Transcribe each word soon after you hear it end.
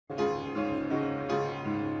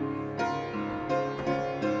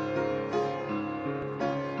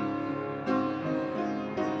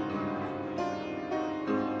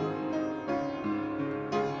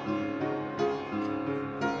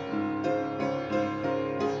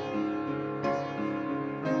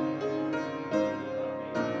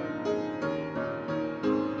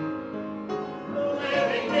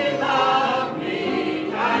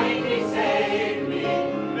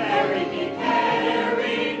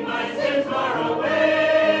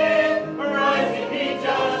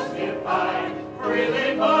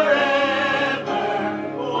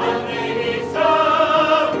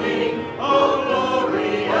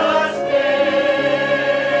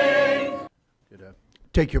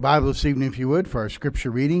Take your Bible this evening, if you would, for our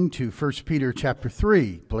scripture reading to 1 Peter chapter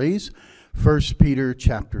 3, please. 1 Peter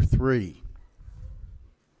chapter 3.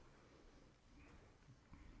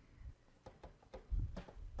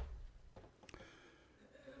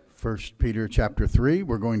 First Peter chapter 3,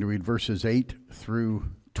 we're going to read verses 8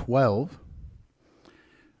 through 12.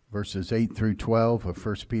 Verses 8 through 12 of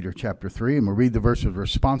 1 Peter chapter 3. And we'll read the verses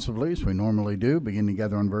responsively, as we normally do, begin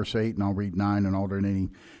together on verse 8, and I'll read 9 and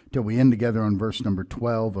alternating till we end together on verse number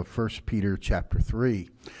 12 of 1 Peter chapter 3.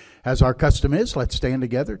 As our custom is, let's stand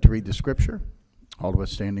together to read the scripture. All of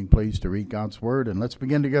us standing, please, to read God's word. And let's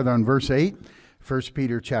begin together on verse 8, 1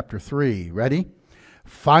 Peter chapter 3. Ready?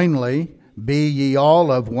 Finally, be ye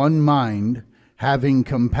all of one mind, having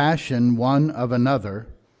compassion one of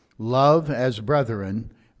another, love as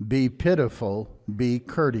brethren, be pitiful, be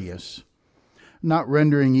courteous, not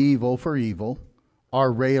rendering evil for evil,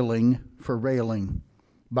 or railing for railing,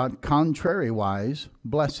 but contrariwise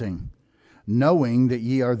blessing, knowing that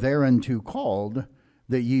ye are thereunto called,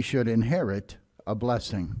 that ye should inherit a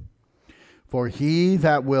blessing. For he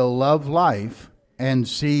that will love life and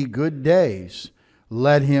see good days,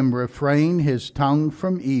 let him refrain his tongue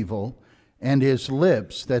from evil, and his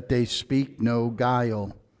lips that they speak no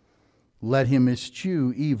guile. Let him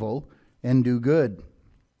eschew evil and do good.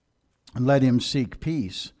 Let him seek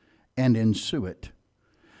peace and ensue it.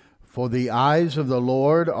 For the eyes of the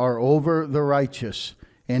Lord are over the righteous,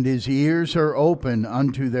 and his ears are open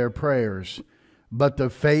unto their prayers. But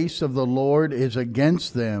the face of the Lord is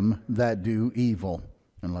against them that do evil.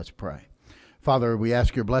 And let's pray. Father, we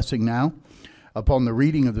ask your blessing now upon the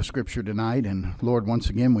reading of the scripture tonight. And Lord,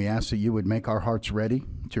 once again, we ask that you would make our hearts ready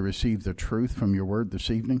to receive the truth from your word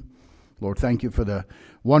this evening. Lord, thank you for the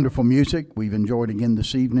wonderful music we've enjoyed again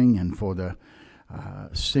this evening, and for the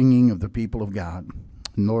singing of the people of God.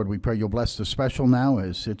 And Lord, we pray you'll bless the special now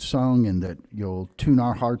as it's sung, and that you'll tune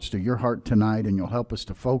our hearts to your heart tonight, and you'll help us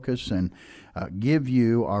to focus and give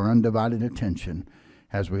you our undivided attention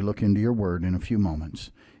as we look into your word in a few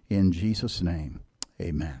moments. In Jesus' name,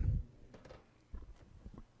 amen.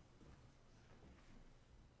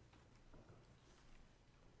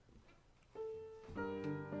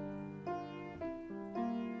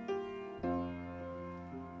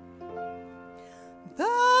 The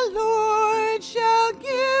Lord shall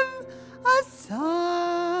give a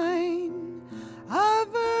sign, a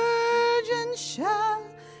virgin shall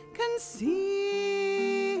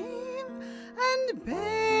conceive, and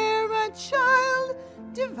bear a child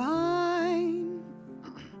divine,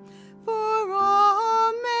 for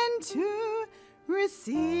all men to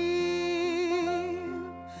receive.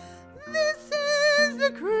 This is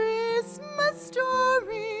the Christmas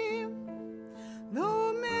story,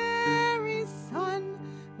 though Mary's son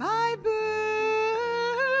by birth,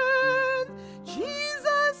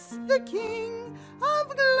 Jesus the King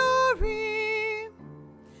of glory,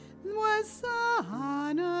 was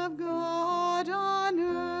Son of God on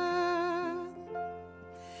earth.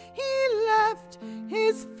 He left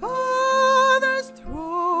his Father's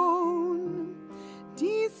throne,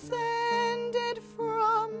 descended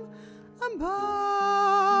from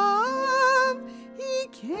above. He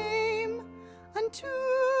came unto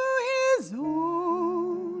his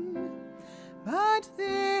own, but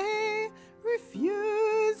they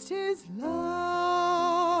refused his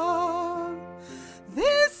love.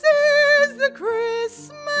 This is the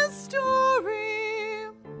Christmas story,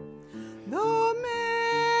 though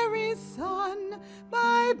Mary's son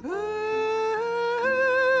by birth,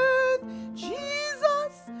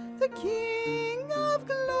 Jesus the King of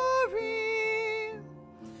glory,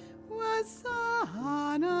 was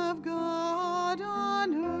Son of God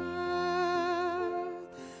on earth.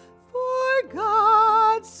 For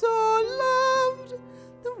God so loved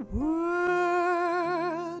the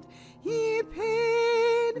world, he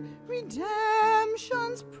paid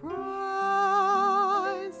redemption's price,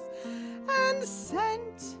 and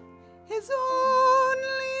sent his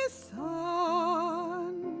only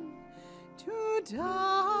Son to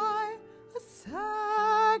die a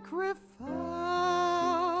sacrifice.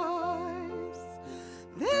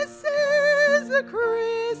 This is the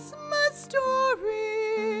Christmas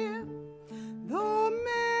story, though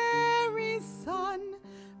Mary's son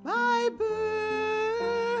by birth,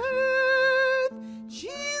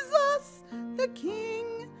 Jesus the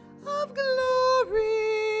King of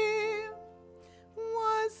glory,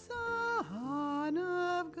 was Son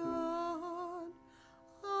of God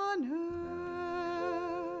on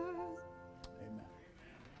earth. Amen.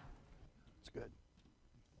 It's good.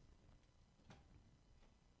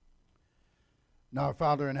 Now, our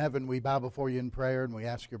Father in heaven, we bow before you in prayer, and we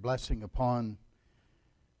ask your blessing upon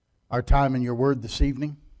our time in your word this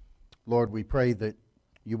evening. Lord, we pray that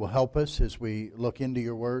you will help us as we look into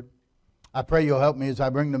your word. I pray you'll help me as I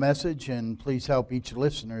bring the message, and please help each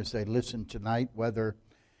listener as they listen tonight, whether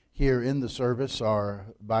here in the service or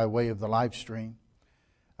by way of the live stream.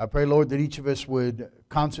 I pray, Lord, that each of us would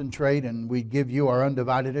concentrate and we'd give you our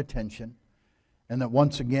undivided attention, and that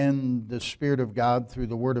once again the Spirit of God through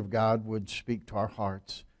the Word of God would speak to our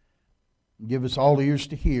hearts. Give us all ears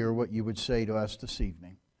to hear what you would say to us this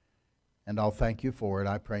evening. And I'll thank you for it.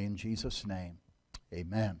 I pray in Jesus' name.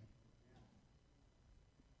 Amen.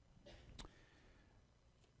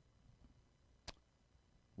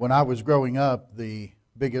 When I was growing up, the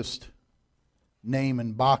biggest name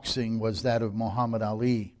in boxing was that of Muhammad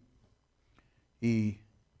Ali. He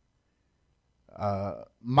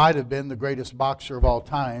might have been the greatest boxer of all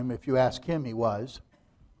time. If you ask him, he was.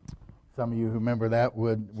 Some of you who remember that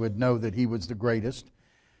would know that he was the greatest.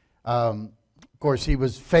 Of course, he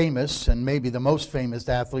was famous and maybe the most famous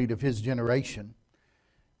athlete of his generation.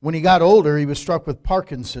 When he got older, he was struck with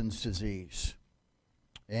Parkinson's disease.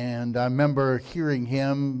 And I remember hearing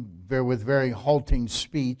him with very halting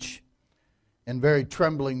speech and very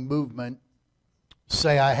trembling movement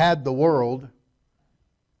say, "I had the world,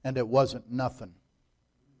 and it wasn't nothing."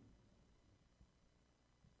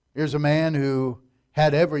 Here's a man who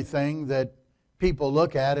had everything that people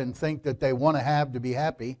look at and think that they want to have to be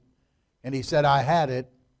happy. And he said, "I had it,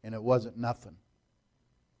 and it wasn't nothing."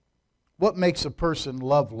 What makes a person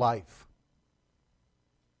love life?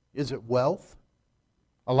 Is it wealth?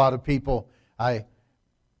 A lot of people, I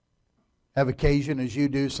have occasion, as you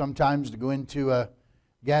do sometimes, to go into a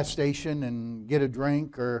gas station and get a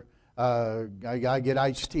drink, or I get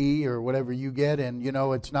iced tea or whatever you get, and you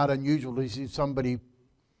know it's not unusual to see somebody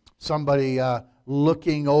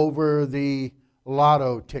looking over the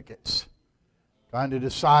lotto tickets, trying to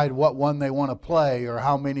decide what one they want to play or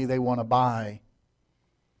how many they want to buy.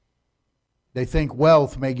 They think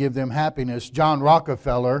wealth may give them happiness. John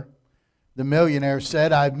Rockefeller, the millionaire,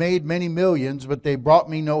 said, "I've made many millions, but they brought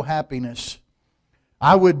me no happiness.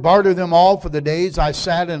 I would barter them all for the days I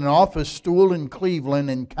sat in an office stool in Cleveland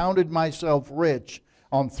and counted myself rich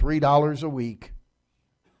on $3 a week."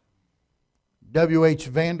 W.H.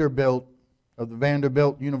 Vanderbilt of the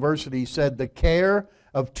Vanderbilt University said, "The care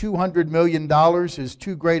of $200 million is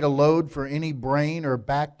too great a load for any brain or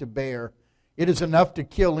back to bear. It is enough to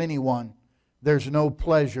kill anyone. There's no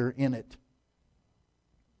pleasure in it."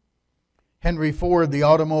 Henry Ford, the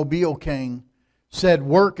automobile king, said,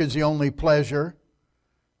 "Work is the only pleasure.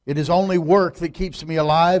 It is only work that keeps me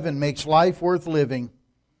alive and makes life worth living.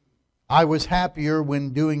 I was happier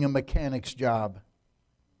when doing a mechanic's job."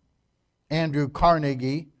 Andrew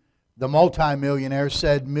Carnegie, the multimillionaire,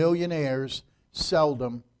 said, "Millionaires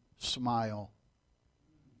seldom smile."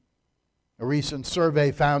 A recent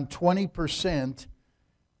survey found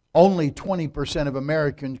only 20% of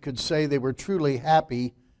Americans could say they were truly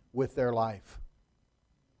happy with their life.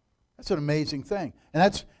 That's an amazing thing.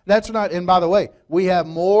 And that's not, and by the way, we have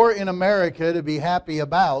more in America to be happy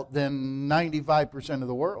about than 95% of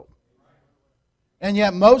the world. And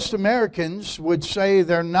yet most Americans would say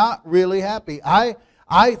they're not really happy.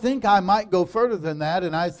 I think I might go further than that,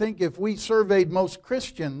 and I think if we surveyed most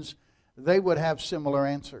Christians, they would have similar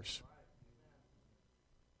answers.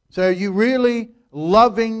 So are you really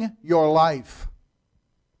loving your life?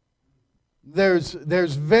 There's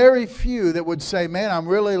very few that would say, "Man, I'm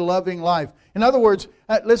really loving life." In other words,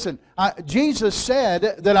 listen, Jesus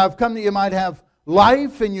said that I've come that you might have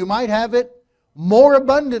life and you might have it more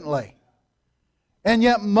abundantly. And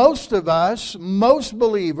yet most of us, most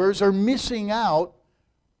believers, are missing out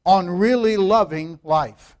on really loving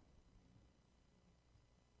life.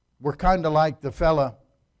 We're kind of like the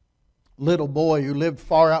little boy who lived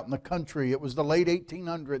far out in the country. It was the late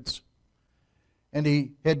 1800s. And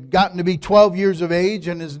he had gotten to be 12 years of age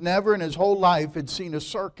and has never in his whole life had seen a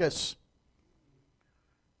circus.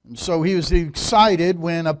 And so he was excited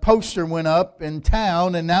when a poster went up in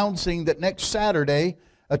town announcing that next Saturday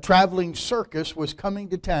a traveling circus was coming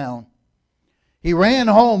to town. He ran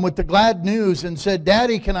home with the glad news and said,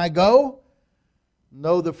 "Daddy, can I go?"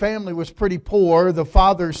 Though the family was pretty poor, the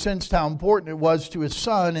father sensed how important it was to his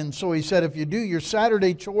son, and so he said, "If you do your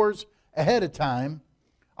Saturday chores ahead of time,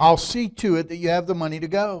 I'll see to it that you have the money to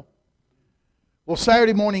go." Well,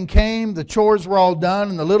 Saturday morning came, the chores were all done,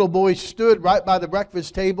 and the little boy stood right by the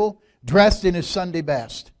breakfast table, dressed in his Sunday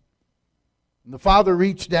best. And the father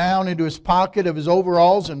reached down into his pocket of his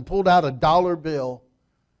overalls and pulled out a $1 bill.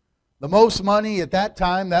 The most money at that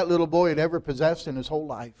time that little boy had ever possessed in his whole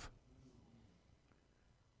life.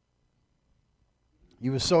 He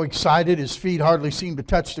was so excited his feet hardly seemed to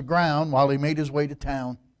touch the ground while he made his way to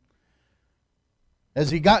town. As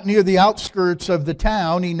he got near the outskirts of the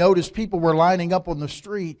town, he noticed people were lining up on the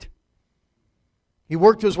street. He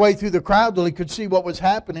worked his way through the crowd till he could see what was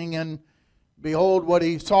happening, and behold, what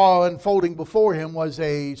he saw unfolding before him was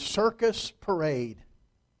a circus parade.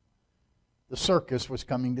 The circus was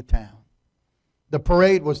coming to town. The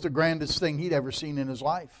parade was the grandest thing he'd ever seen in his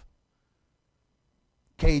life.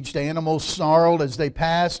 Caged animals snarled as they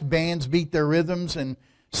passed, bands beat their rhythms and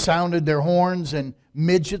sounded their horns, and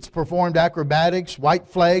midgets performed acrobatics, white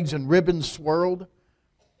flags and ribbons swirled.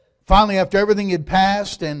 Finally, after everything had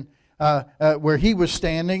passed and where he was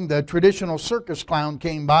standing, the traditional circus clown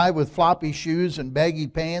came by with floppy shoes and baggy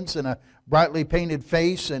pants and a brightly painted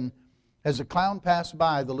face. And as the clown passed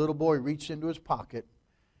by, the little boy reached into his pocket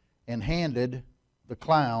and handed the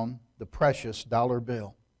clown the precious dollar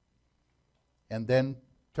bill, and then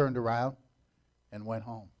turned around and went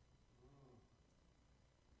home.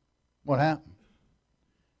 What happened?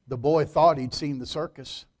 The boy thought he'd seen the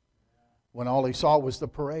circus when all he saw was the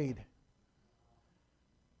parade.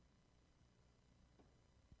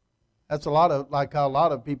 That's like how a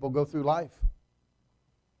lot of people go through life.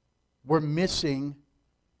 We're missing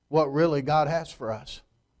what really God has for us.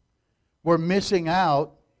 We're missing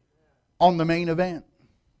out on the main event.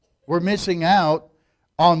 We're missing out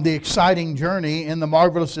on the exciting journey and the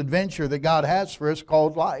marvelous adventure that God has for us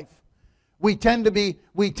called life. We tend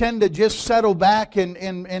to just settle back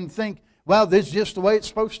and think, well, this is just the way it's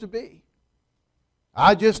supposed to be.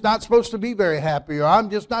 I'm just not supposed to be very happy, or I'm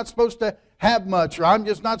just not supposed to have much, or I'm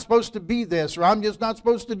just not supposed to be this, or I'm just not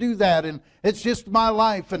supposed to do that, and it's just my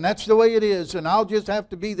life, and that's the way it is, and I'll just have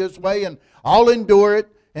to be this way, and I'll endure it,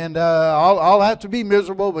 and I'll have to be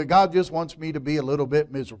miserable, but God just wants me to be a little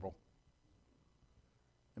bit miserable.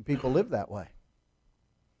 And people live that way.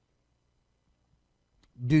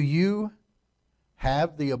 Do you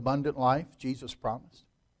have the abundant life Jesus promised?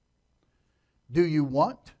 Do you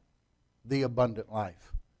want the abundant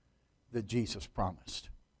life that Jesus promised?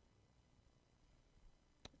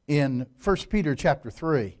 In 1 Peter chapter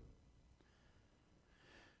 3,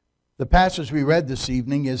 the passage we read this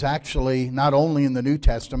evening is actually not only in the New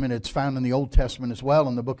Testament, it's found in the Old Testament as well,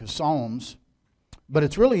 in the book of Psalms. But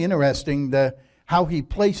it's really interesting how he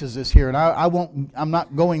places this here. And I'm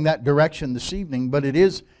not going that direction this evening, but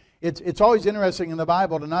it's always interesting in the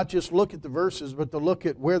Bible to not just look at the verses, but to look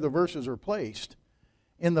at where the verses are placed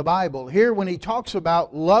in the Bible. Here, when he talks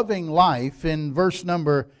about loving life in verse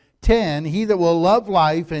number 10, he that will love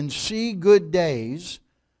life and see good days,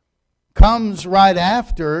 comes right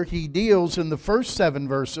after he deals in the first 7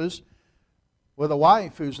 verses with a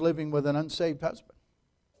wife who's living with an unsaved husband.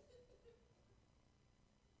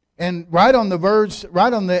 And right on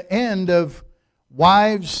the end of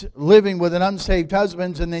wives living with an unsaved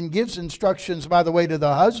husband, and then gives instructions, by the way, to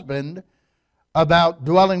the husband about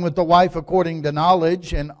dwelling with the wife according to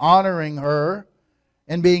knowledge and honoring her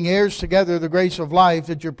and being heirs together of the grace of life,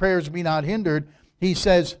 that your prayers be not hindered. He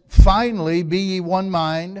says, finally, be ye one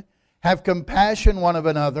mind, have compassion one of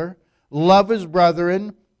another, love as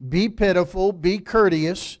brethren, be pitiful, be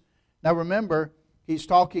courteous. Now remember, he's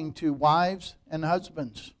talking to wives and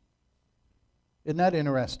husbands. Isn't that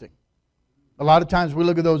interesting? A lot of times we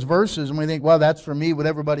look at those verses and we think, well, that's for me with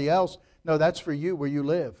everybody else. No, that's for you where you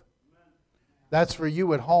live. That's for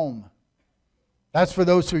you at home. That's for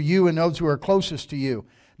those who are you and those who are closest to you.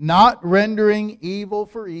 Not rendering evil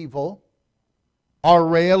for evil, or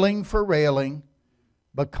railing for railing,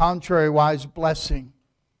 but contrariwise blessing,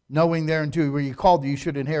 knowing thereunto where you called you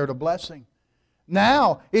should inherit a blessing.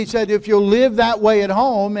 Now, he said, if you'll live that way at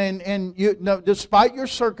home, and you, despite your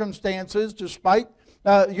circumstances, despite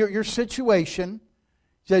your situation,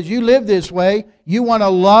 he says, you live this way, you want to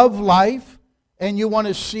love life, and you want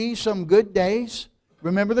to see some good days.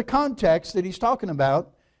 Remember the context that he's talking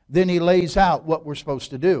about. Then he lays out what we're supposed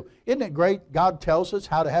to do. Isn't it great God tells us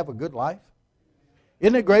how to have a good life?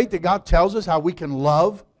 Isn't it great that God tells us how we can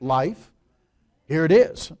love life? Here it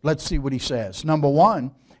is. Let's see what he says. Number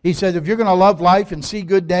 1, he says, if you're going to love life and see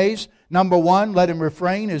good days, number 1, let him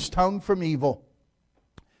refrain his tongue from evil.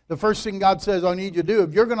 The first thing God says I need you to do,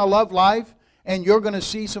 if you're going to love life and you're going to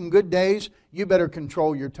see some good days, you better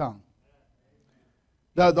control your tongue.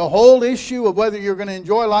 The whole issue of whether you're going to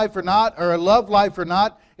enjoy life or not, or love life or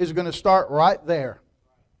not, is going to start right there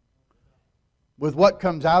with what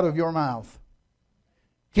comes out of your mouth.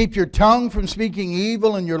 Keep your tongue from speaking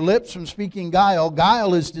evil and your lips from speaking guile.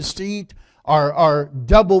 Guile is deceit, are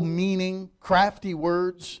double meaning, crafty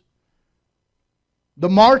words. The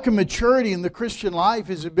mark of maturity in the Christian life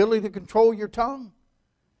is the ability to control your tongue.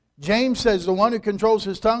 James says the one who controls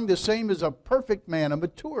his tongue, the same as a perfect man, a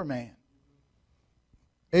mature man,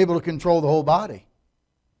 able to control the whole body.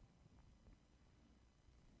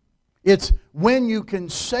 It's when you can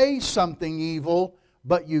say something evil,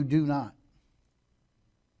 but you do not.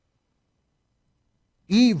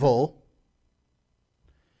 Evil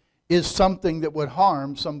is something that would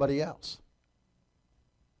harm somebody else.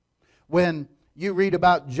 When you read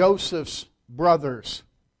about Joseph's brothers,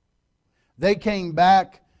 they came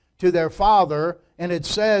back to their father, and it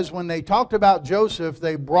says when they talked about Joseph,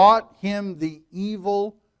 they brought him the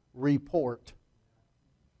evil report.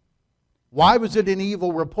 Why was it an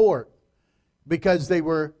evil report? Because they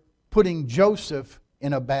were putting Joseph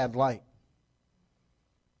in a bad light.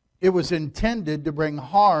 It was intended to bring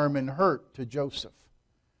harm and hurt to Joseph.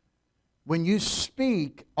 When you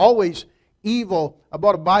speak, always evil. I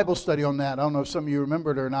bought a Bible study on that. I don't know if some of you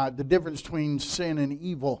remember it or not. The difference between sin and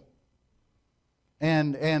evil.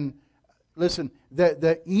 And listen,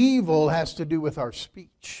 the evil has to do with our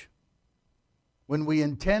speech. When we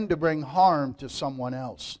intend to bring harm to someone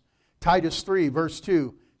else. Titus 3, verse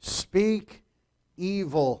 2. Speak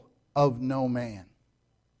evil of no man.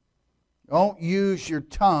 Don't use your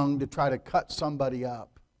tongue to try to cut somebody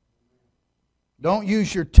up. Don't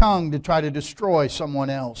use your tongue to try to destroy someone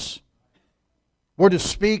else. We're to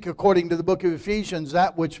speak, according to the book of Ephesians,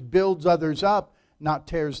 that which builds others up, not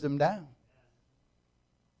tears them down.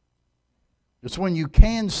 It's when you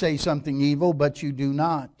can say something evil, but you do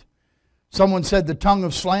not. Someone said the tongue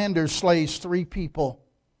of slander slays 3 people.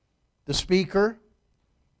 The speaker,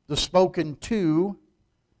 the spoken to,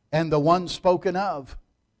 and the one spoken of.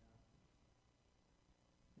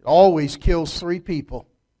 It always kills 3 people.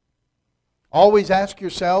 Always ask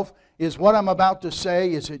yourself, is what I'm about to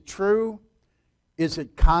say, is it true? Is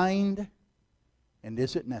it kind? And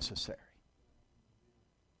is it necessary?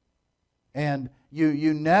 And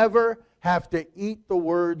you never have to eat the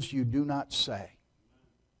words you do not say.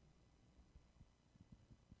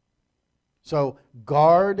 So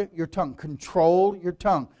guard your tongue. Control your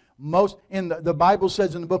tongue. The Bible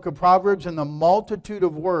says in the book of Proverbs, in the multitude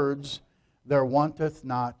of words there wanteth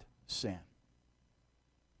not sin.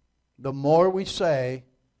 The more we say,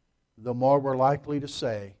 the more we're likely to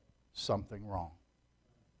say something wrong.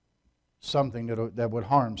 Something that would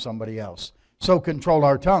harm somebody else. So control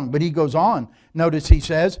our tongue. But he goes on. Notice he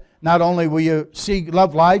says, not only will you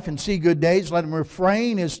love life and see good days, let him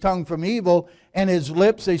refrain his tongue from evil, and his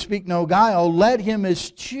lips, they speak no guile. Let him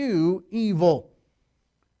eschew evil.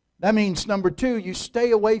 That means, number 2, you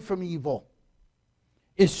stay away from evil.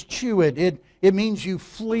 Eschew it. It means you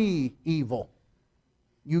flee evil.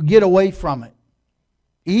 You get away from it.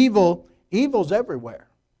 Evil's everywhere.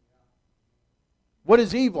 What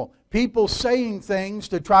is evil? People saying things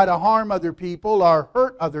to try to harm other people or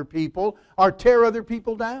hurt other people or tear other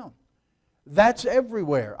people down. That's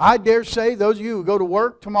everywhere. I dare say those of you who go to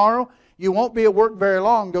work tomorrow, you won't be at work very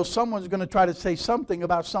long till someone's going to try to say something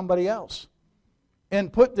about somebody else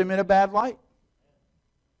and put them in a bad light.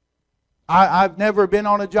 I've never been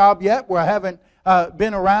on a job yet where I haven't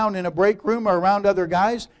been around in a break room or around other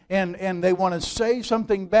guys and they want to say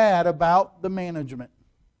something bad about the management.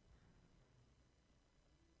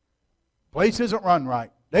 Place isn't run right.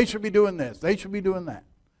 They should be doing this. They should be doing that.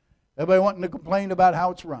 Everybody wanting to complain about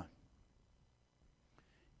how it's run.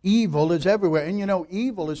 Evil is everywhere. And you know,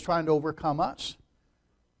 evil is trying to overcome us.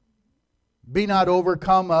 Be not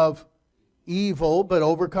overcome of evil, but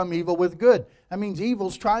overcome evil with good. That means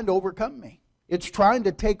evil's trying to overcome me. It's trying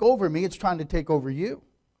to take over me. It's trying to take over you.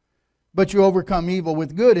 But you overcome evil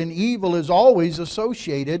with good. And evil is always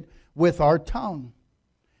associated with our tongue.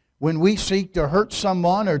 When we seek to hurt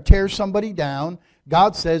someone or tear somebody down,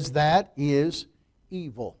 God says that is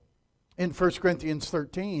evil. In 1 Corinthians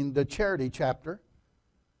 13, the charity chapter,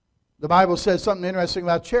 the Bible says something interesting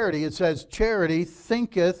about charity. It says, charity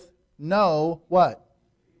thinketh no what?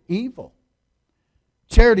 Evil.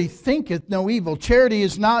 Charity thinketh no evil. Charity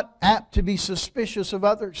is not apt to be suspicious of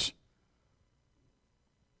others.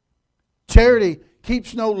 Charity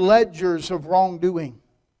keeps no ledgers of wrongdoing.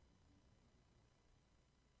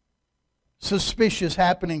 Suspicious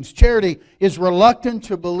happenings. Charity is reluctant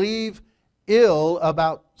to believe ill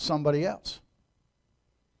about somebody else.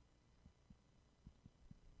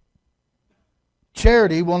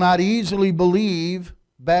 Charity will not easily believe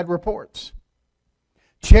bad reports.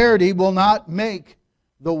 Charity will not make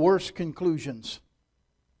the worst conclusions.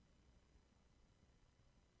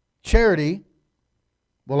 Charity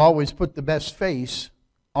will always put the best face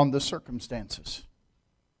on the circumstances.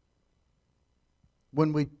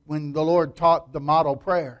 When the Lord taught the model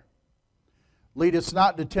prayer, lead us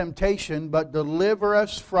not to temptation, but deliver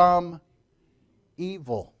us from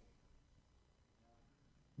evil.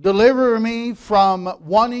 Deliver me from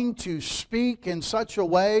wanting to speak in such a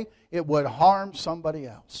way it would harm somebody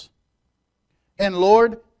else. And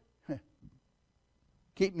Lord,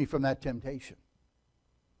 Keep me from that temptation.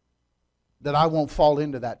 That I won't fall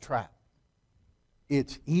into that trap.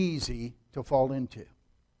 It's easy to fall into.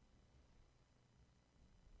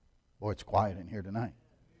 Boy, it's quiet in here tonight.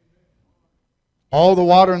 All the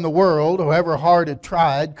water in the world, however hard it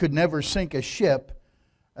tried, could never sink a ship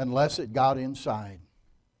unless it got inside.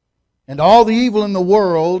 And all the evil in the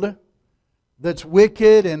world that's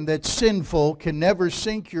wicked and that's sinful can never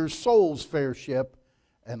sink your soul's fair ship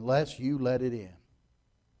unless you let it in.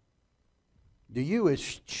 Do you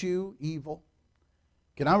eschew evil?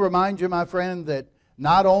 Can I remind you, my friend, that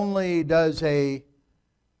not only does we're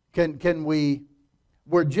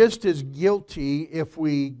just as guilty if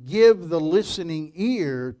we give the listening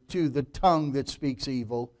ear to the tongue that speaks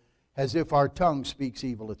evil as if our tongue speaks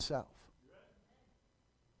evil itself.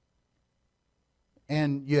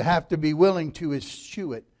 And you have to be willing to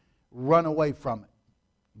eschew it, run away from it,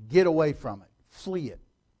 get away from it, flee it.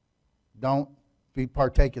 Don't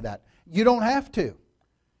partake of that. You don't have to,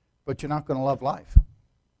 but you're not going to love life.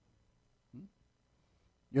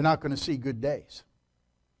 You're not going to see good days.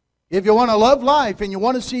 If you want to love life and you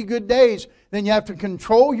want to see good days, then you have to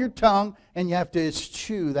control your tongue and you have to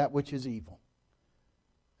eschew that which is evil.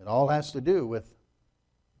 It all has to do with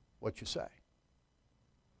what you say.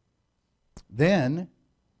 Then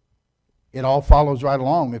it all follows right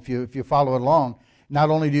along. If you follow it along, not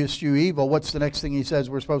only do you eschew evil, what's the next thing he says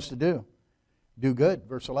we're supposed to do? Do good,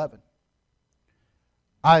 verse 11.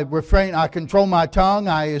 I control my tongue,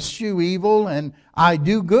 I eschew evil, and I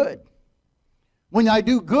do good. When I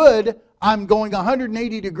do good, I'm going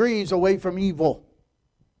 180 degrees away from evil.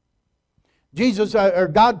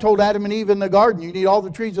 God told Adam and Eve in the garden, you need all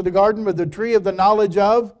the trees of the garden, but the tree of the knowledge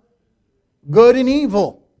of good and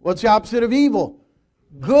evil. What's the opposite of evil?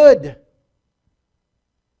 Good.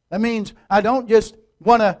 That means I don't just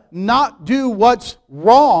want to not do what's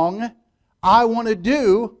wrong, I want to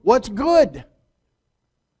do what's good.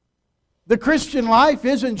 The Christian life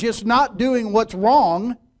isn't just not doing what's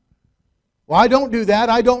wrong. Well, I don't do that,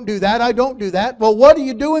 I don't do that, I don't do that. Well, what are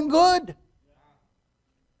you doing good?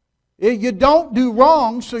 You don't do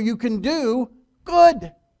wrong so you can do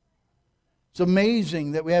good. It's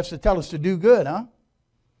amazing that we have to tell us to do good, huh?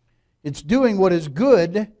 It's doing what is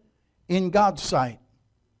good in God's sight.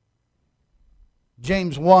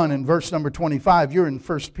 James 1 and verse number 25. You're in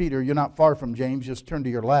 1 Peter. You're not far from James. Just turn to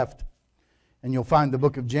your left and you'll find the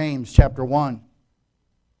book of James chapter 1.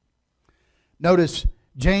 Notice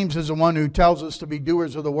James is the one who tells us to be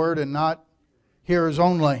doers of the word and not hearers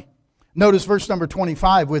only. Notice verse number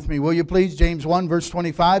 25 with me, will you please? James 1 verse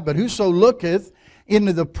 25. But whoso looketh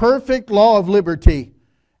into the perfect law of liberty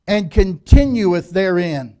and continueth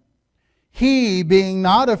therein, he being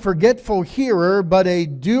not a forgetful hearer, but a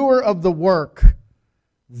doer of the work,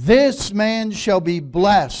 this man shall be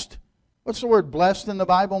blessed. What's the word blessed in the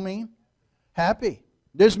Bible mean? Happy.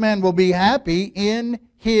 This man will be happy in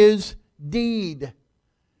his deed.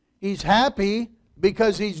 He's happy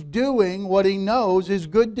because he's doing what he knows is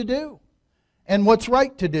good to do and what's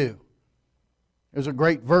right to do. There's a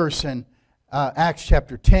great verse in Acts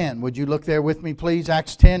chapter 10. Would you look there with me, please?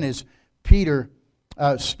 Acts 10 is Peter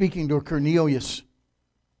speaking to Cornelius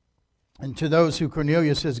and to those who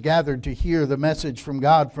Cornelius has gathered to hear the message from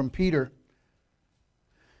God from Peter.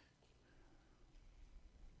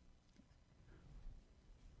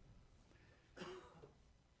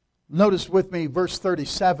 Notice with me verse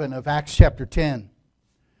 37 of Acts chapter 10.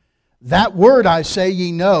 That word I say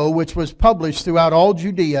ye know, which was published throughout all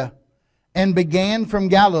Judea, and began from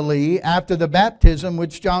Galilee after the baptism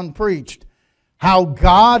which John preached, how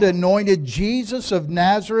God anointed Jesus of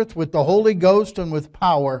Nazareth with the Holy Ghost and with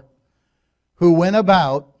power, who went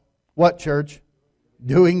about, what church?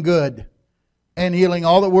 Doing good, and healing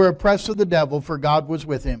all that were oppressed of the devil, for God was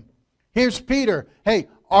with him. Here's Peter. Hey,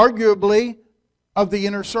 arguably of the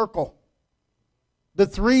inner circle. The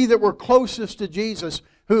three that were closest to Jesus,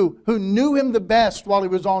 who knew Him the best while He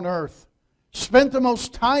was on earth. Spent the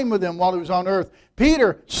most time with Him while He was on earth.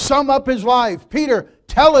 Peter, sum up his life. Peter,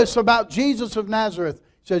 tell us about Jesus of Nazareth.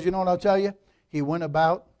 He says, you know what I'll tell you? He went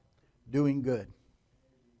about doing good.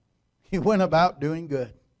 He went about doing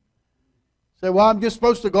good. Say, well, I'm just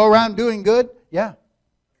supposed to go around doing good? Yeah.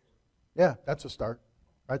 Yeah, that's a start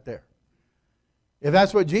right there. If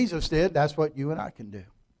that's what Jesus did, that's what you and I can do.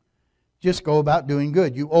 Just go about doing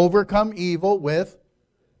good. You overcome evil with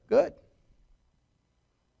good.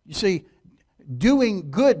 You see,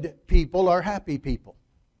 doing good people are happy people.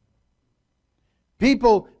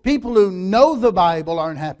 People who know the Bible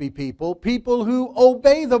aren't happy people. People who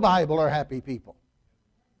obey the Bible are happy people.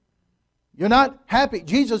 You're not happy.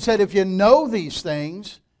 Jesus said, if you know these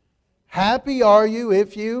things, happy are you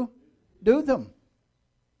if you do them.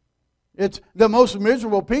 It's the most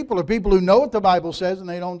miserable people are people who know what the Bible says and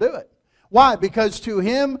they don't do it. Why? Because to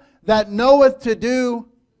him that knoweth to do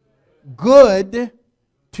good,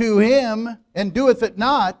 to him, and doeth it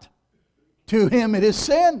not, to him it is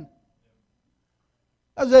sin.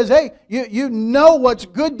 It says, hey, you know what's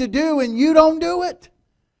good to do and you don't do it.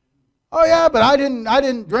 Oh yeah, but I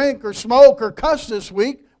didn't drink or smoke or cuss this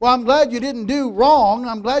week. Well, I'm glad you didn't do wrong.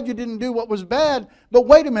 I'm glad you didn't do what was bad. But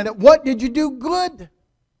wait a minute, what did you do good?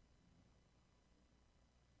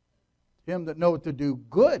 Him that knoweth to do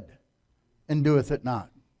good and doeth it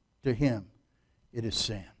not, to him it is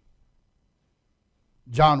sin.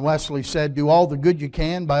 John Wesley said, do all the good you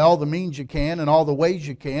can by all the means you can and all the ways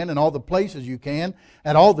you can and all the places you can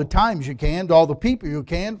at all the times you can to all the people you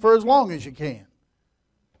can for as long as you can.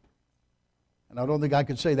 And I don't think I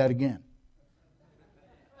could say that again.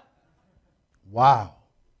 Wow.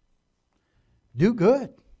 Do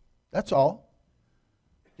good. That's all.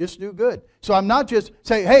 Just do good. So I'm not just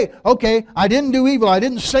saying, hey, okay, I didn't do evil. I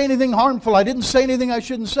didn't say anything harmful. I didn't say anything I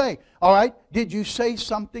shouldn't say. All right, did you say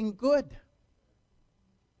something good?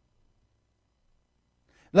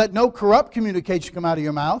 Let no corrupt communication come out of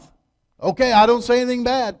your mouth. Okay, I don't say anything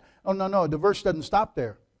bad. Oh, no, the verse doesn't stop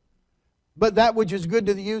there. But that which is good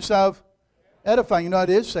to the use of edifying. You know what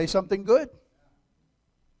it is? Say something good.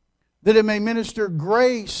 That it may minister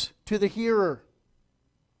grace to the hearer.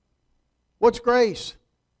 What's grace?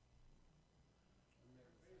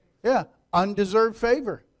 Yeah, undeserved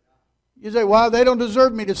favor. You say, well, they don't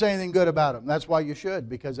deserve me to say anything good about them. That's why you should,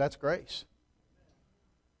 because that's grace.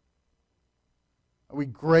 Are we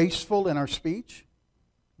graceful in our speech?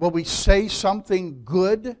 Will we say something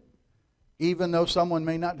good even though someone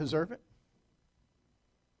may not deserve it?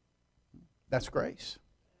 That's grace.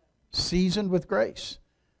 Seasoned with grace.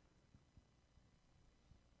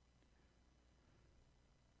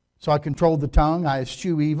 So I control the tongue, I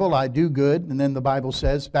eschew evil, I do good. And then the Bible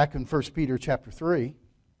says, back in 1 Peter chapter 3,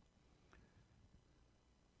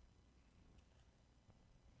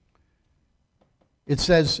 it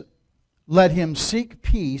says, let him seek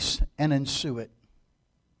peace and ensue it.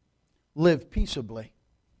 Live peaceably.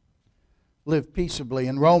 Live peaceably.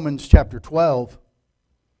 In Romans chapter 12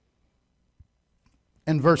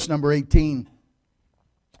 and verse number 18,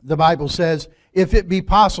 the Bible says, if it be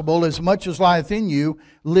possible, as much as lieth in you,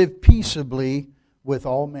 live peaceably with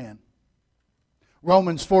all men.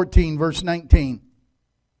 Romans 14, verse 19.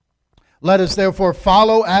 Let us therefore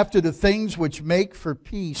follow after the things which make for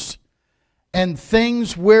peace, and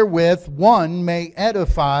things wherewith one may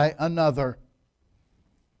edify another.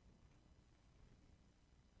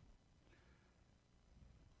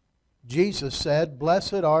 Jesus said,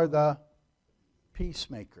 blessed are the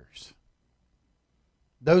peacemakers.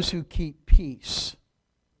 Those who keep peace.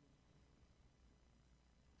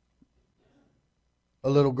 A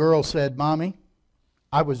little girl said, Mommy,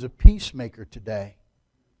 I was a peacemaker today.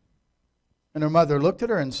 And her mother looked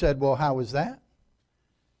at her and said, well, how was that?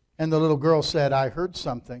 And the little girl said, I heard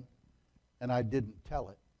something and I didn't tell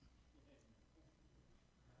it.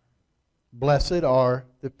 Blessed are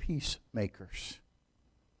the peacemakers.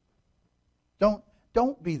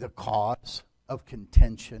 Don't be the cause of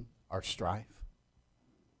contention or strife.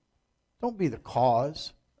 Don't be the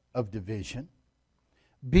cause of division.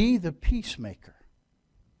 Be the peacemaker.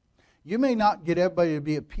 You may not get everybody to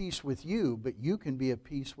be at peace with you, but you can be at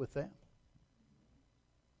peace with them.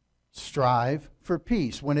 Strive for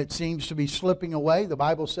peace. When it seems to be slipping away, the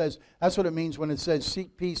Bible says, that's what it means when it says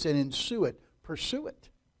seek peace and ensue it. Pursue it.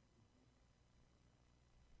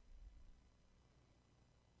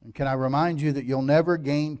 And can I remind you that you'll never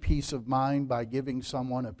gain peace of mind by giving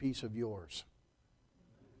someone a piece of yours?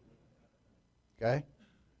 Okay?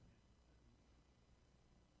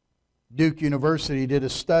 Duke University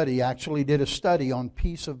actually did a study on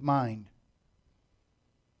peace of mind.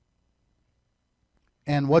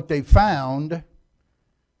 And what they found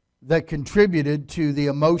that contributed to the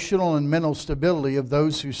emotional and mental stability of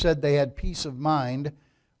those who said they had peace of mind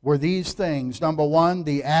were these things. Number one,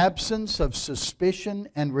 the absence of suspicion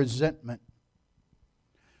and resentment.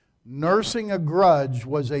 Nursing a grudge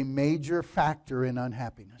was a major factor in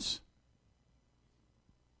unhappiness.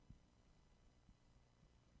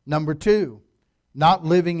 Number two, not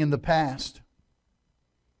living in the past.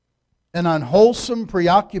 An unwholesome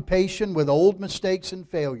preoccupation with old mistakes and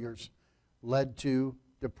failures led to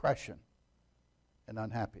depression and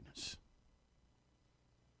unhappiness.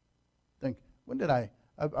 When did I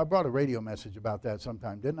brought a radio message about that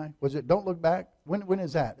sometime, didn't I? Was it Don't Look Back? When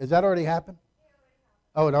is that? Has that already happened?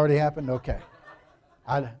 Oh, it already happened? Okay.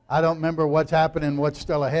 I don't remember what's happening, what's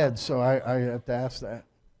still ahead, so I have to ask that.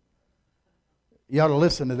 You ought to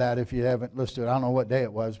listen to that if you haven't listened to it. I don't know what day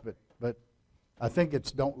it was, but but I think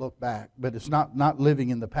it's don't look back, but it's not living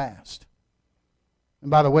in the past. And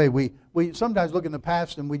by the way, we sometimes look in the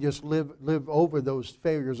past and we just live over those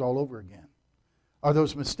failures all over again, or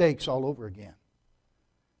those mistakes all over again.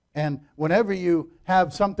 And whenever you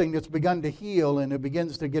have something that's begun to heal and it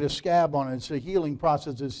begins to get a scab on it, it's a healing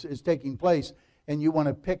process is taking place, and you want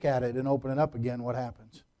to pick at it and open it up again, what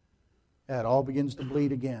happens? It all begins to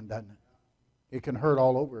bleed again, doesn't it? It can hurt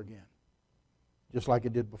all over again, just like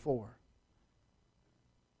it did before.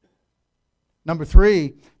 Number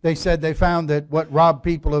 3, they said they found that what robbed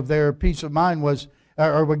people of their peace of mind was,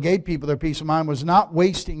 or what gave people their peace of mind, was not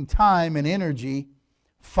wasting time and energy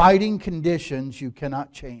fighting conditions you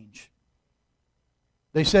cannot change.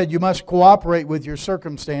 They said you must cooperate with your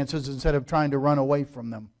circumstances instead of trying to run away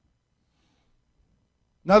from them.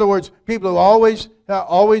 In other words, people who always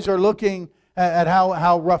are looking at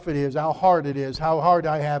how rough it is, how hard it is, how hard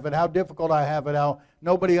I have it, how difficult I have it, how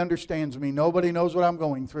nobody understands me, nobody knows what I'm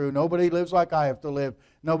going through, nobody lives like I have to live,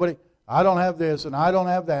 I don't have this, and I don't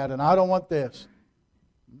have that, and I don't want this.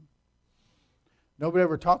 Nobody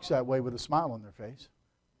ever talks that way with a smile on their face.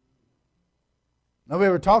 Nobody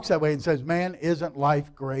ever talks that way and says, man, isn't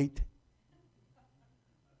life great?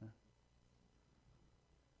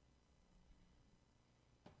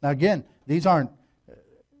 Now again, these aren't,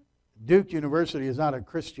 Duke University is not a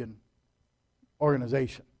Christian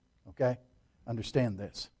organization, okay? Understand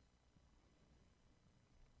this.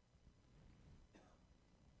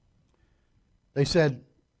 They said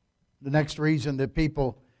the next reason that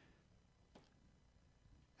people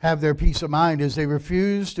have their peace of mind is they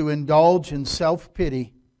refuse to indulge in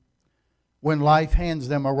self-pity when life hands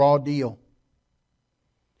them a raw deal.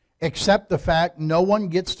 Accept the fact no one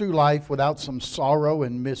gets through life without some sorrow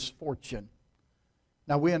and misfortune.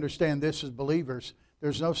 Now we understand this as believers.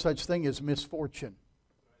 There's no such thing as misfortune.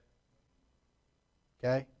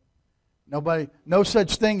 Okay? No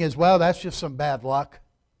such thing as, well, that's just some bad luck.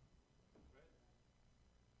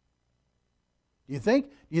 Do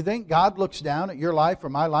you think God looks down at your life or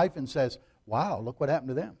my life and says, wow, look what happened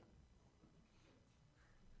to them?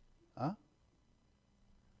 Huh?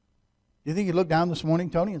 Do you think he looked down this morning,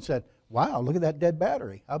 Tony, and said, wow, look at that dead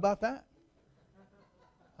battery. How about that?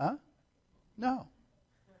 Huh? No.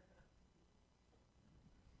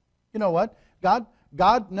 You know what?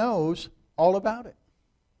 God knows all about it.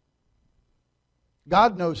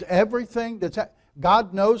 God knows everything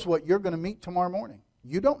God knows what you're going to meet tomorrow morning.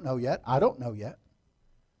 You don't know yet. I don't know yet.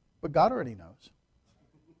 But God already knows.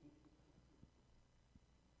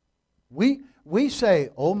 We say,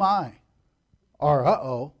 oh my, or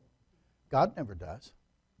uh-oh. God never does.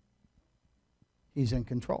 He's in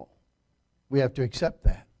control. We have to accept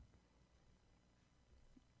that.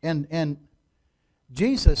 And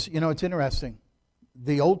Jesus, it's interesting.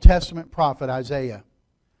 The Old Testament prophet Isaiah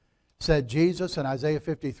said Jesus in Isaiah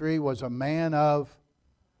 53 was a man of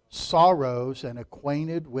sorrows and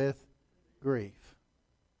acquainted with grief.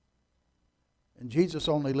 And Jesus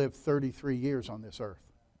only lived 33 years on this earth.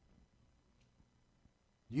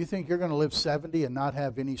 Do you think you're going to live 70 and not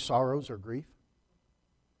have any sorrows or grief?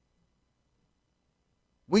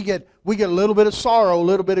 We get a little bit of sorrow, a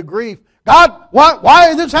little bit of grief. God, why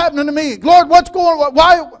is this happening to me? Lord, what's going on?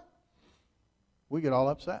 Why? We get all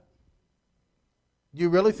upset. Do you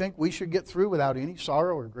really think we should get through without any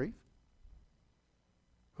sorrow or grief?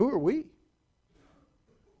 Who are we?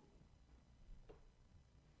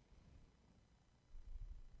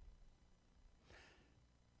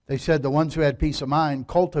 They said the ones who had peace of mind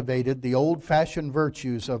cultivated the old-fashioned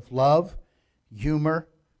virtues of love, humor,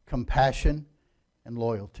 compassion, and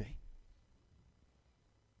loyalty.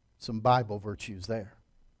 Some Bible virtues there.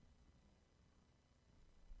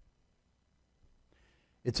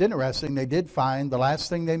 It's interesting, they did find, the last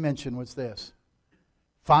thing they mentioned was this.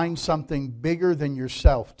 Find something bigger than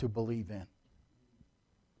yourself to believe in.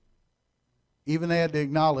 Even they had to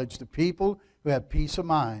acknowledge the people who have peace of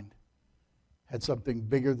mind had something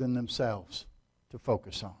bigger than themselves to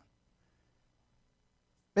focus on.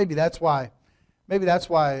 Maybe that's why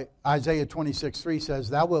Isaiah 26:3 says,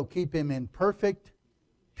 thou wilt keep him in perfect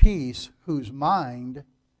peace whose mind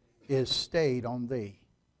is stayed on thee,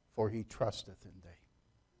 for he trusteth in thee.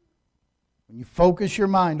 When you focus your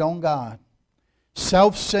mind on God,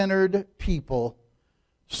 self-centered people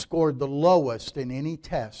scored the lowest in any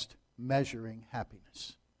test measuring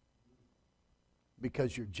happiness.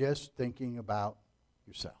 Because you're just thinking about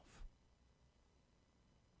yourself.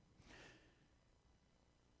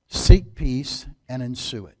 Seek peace and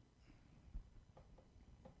ensue it.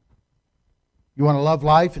 You want to love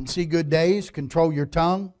life and see good days? Control your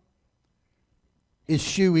tongue.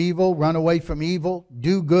 Eschew evil, run away from evil.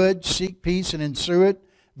 Do good, seek peace and ensue it.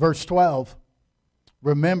 Verse 12.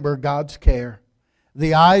 Remember God's care.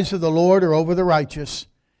 The eyes of the Lord are over the righteous,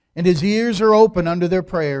 and His ears are open unto their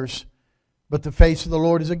prayers. But the face of the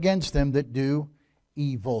Lord is against them that do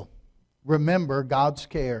evil. Remember God's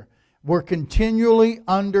care. We're continually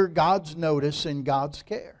under God's notice and God's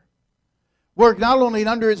care. We're not only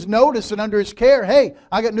under His notice and under His care. Hey,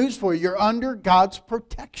 I got news for you. You're under God's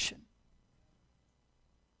protection.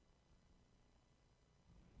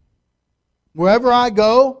 Wherever I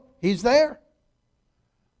go, He's there.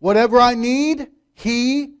 Whatever I need,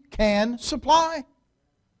 He can supply.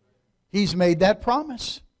 He's made that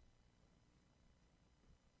promise.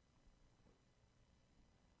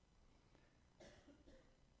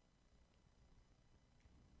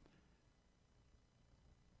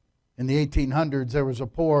 In the 1800s, there was a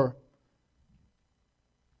poor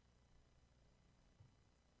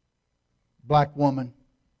black woman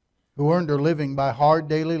who earned her living by hard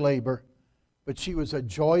daily labor, but she was a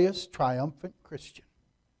joyous, triumphant Christian.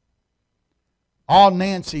 "Ah,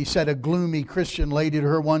 Nancy," said a gloomy Christian lady to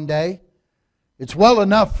her one day, "it's well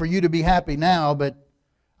enough for you to be happy now, but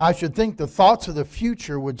I should think the thoughts of the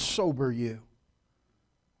future would sober you.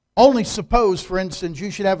 Only suppose, for instance, you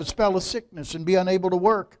should have a spell of sickness and be unable to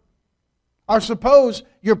work. Or suppose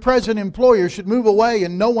your present employer should move away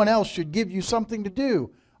and no one else should give you something to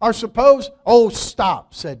do. Or suppose..." "Oh,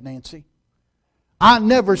 stop," said Nancy. "I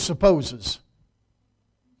never supposes.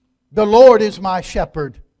 The Lord is my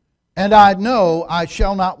shepherd, and I know I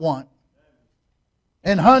shall not want.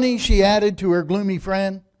 And honey," she added to her gloomy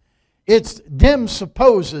friend, "it's them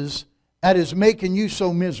supposes that is making you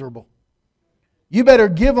so miserable. You better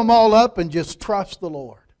give them all up and just trust the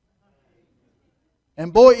Lord."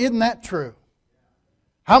 And boy, isn't that true?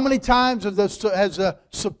 How many times has the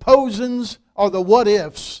supposings or the what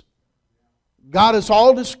ifs got us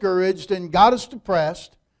all discouraged and got us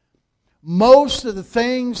depressed? Most of the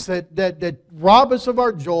things that rob us of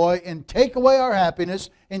our joy and take away our happiness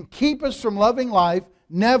and keep us from loving life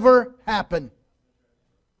never happen.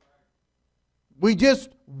 We just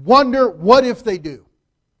wonder, what if they do?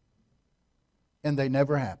 And they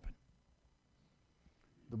never happen.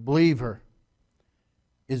 The believer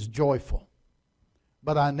is joyful.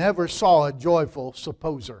 But I never saw a joyful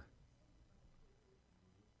supposer.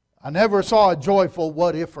 I never saw a joyful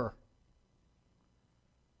what-ifer.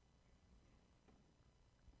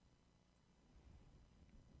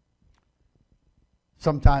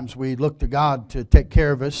 Sometimes we look to God to take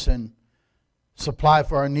care of us and supply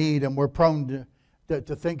for our need, and we're prone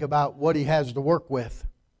to think about what He has to work with.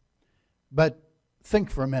 But think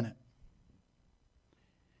for a minute.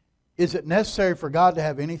 Is it necessary for God to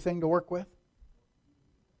have anything to work with?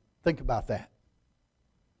 Think about that.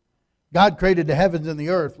 God created the heavens and the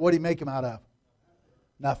earth. What did He make them out of?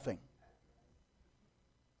 Nothing.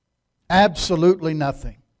 Absolutely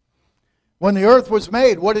nothing. When the earth was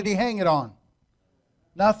made, what did He hang it on?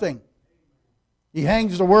 Nothing. He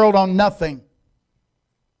hangs the world on nothing.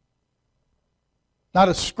 Not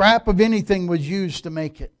a scrap of anything was used to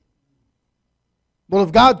make it. Well,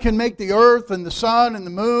 if God can make the earth and the sun and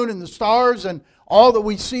the moon and the stars and all that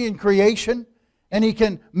we see in creation, and He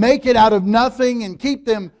can make it out of nothing and keep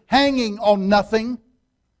them hanging on nothing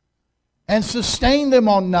and sustain them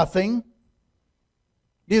on nothing,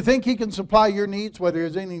 do you think He can supply your needs whether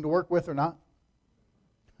there's anything to work with or not?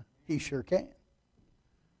 He sure can.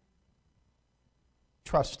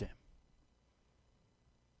 Trust Him.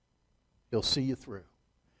 He'll see you through.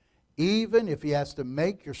 Even if He has to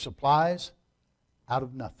make your supplies out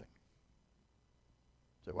of nothing.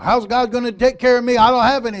 So, well, how's God going to take care of me? I don't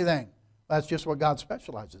have anything. That's just what God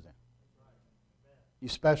specializes in. He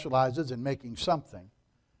specializes in making something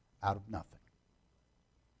out of nothing.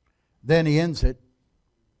 Then He ends it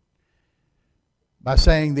by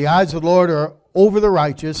saying, "The eyes of the Lord are over the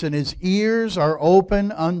righteous, and His ears are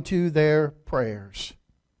open unto their prayers."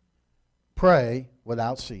 Pray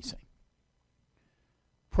without ceasing.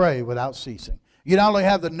 Pray without ceasing. You not only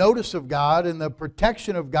have the notice of God and the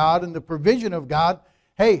protection of God and the provision of God,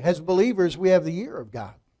 hey, as believers, we have the ear of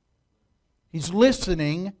God. He's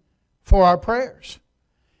listening for our prayers.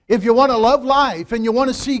 If you want to love life and you want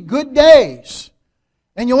to see good days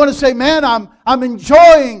and you want to say, "Man, I'm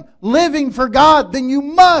enjoying living for God," then you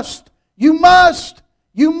must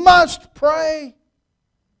pray.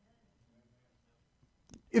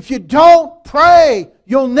 If you don't pray,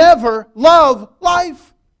 you'll never love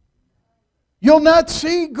life. You'll not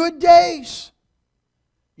see good days.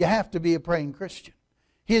 You have to be a praying Christian.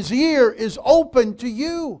 His ear is open to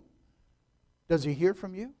you. Does He hear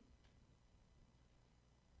from you?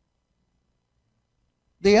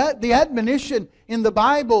 The admonition in the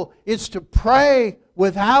Bible is to pray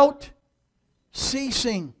without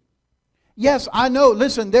ceasing. Yes, I know.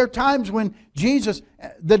 Listen, there are times when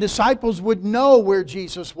the disciples would know where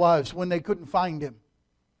Jesus was when they couldn't find Him.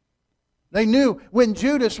 They knew when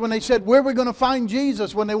they said, where are we going to find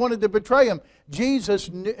Jesus, when they wanted to betray Him, they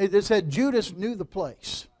said Judas knew the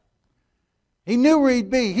place. He knew where He'd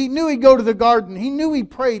be. He knew He'd go to the garden. He knew He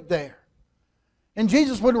prayed there. And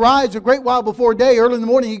Jesus would rise a great while before day. Early in the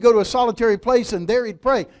morning, He'd go to a solitary place, and there He'd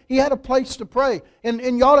pray. He had a place to pray. And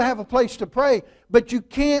you ought to have a place to pray. But you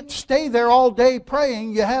can't stay there all day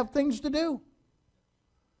praying. You have things to do.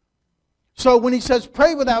 So when He says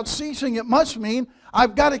pray without ceasing, it must mean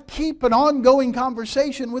I've got to keep an ongoing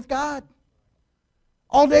conversation with God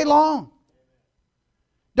all day long.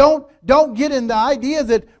 Don't get in the idea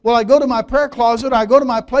that, well, I go to my prayer closet, I go to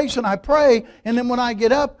my place and I pray, and then when I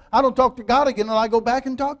get up, I don't talk to God again, and I go back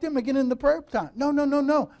and talk to Him again in the prayer time.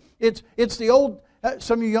 No. It's the old,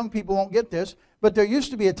 some of you young people won't get this, but there used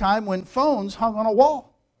to be a time when phones hung on a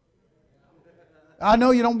wall. I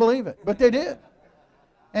know you don't believe it, but they did.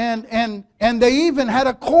 And they even had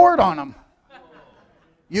a cord on them.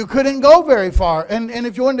 You couldn't go very far. And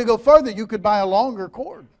if you wanted to go further, you could buy a longer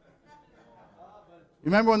cord. You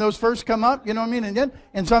remember when those first come up? You know what I mean?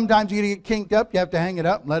 And sometimes you get kinked up. You have to hang it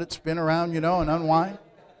up and let it spin around, and unwind.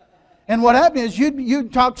 And what happened is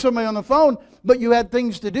you'd talk to somebody on the phone, but you had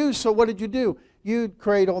things to do. So what did you do? You'd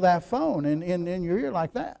cradle that phone in your ear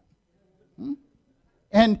like that.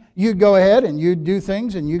 And you'd go ahead and you'd do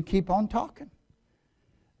things and you'd keep on talking.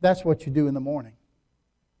 That's what you do in the morning.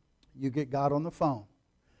 You get God on the phone.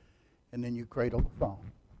 And then you cradle the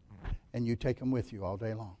phone. And you take Him with you all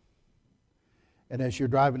day long. And as you're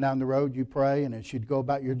driving down the road, you pray. And as you go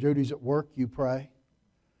about your duties at work, you pray.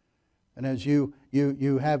 And as you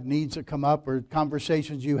have needs that come up or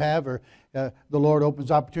conversations you have, or the Lord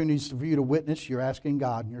opens opportunities for you to witness, you're asking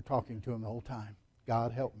God and you're talking to Him the whole time.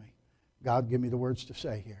 God, help me. God, give me the words to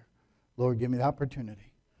say here. Lord, give me the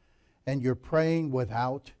opportunity. And you're praying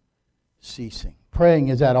without ceasing. Praying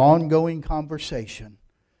is that ongoing conversation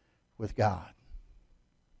with God.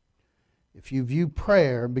 If you view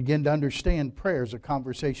prayer and begin to understand prayer as a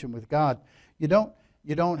conversation with God, you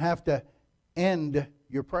don't have to end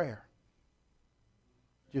your prayer.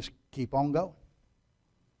 Just keep on going.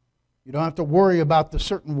 You don't have to worry about the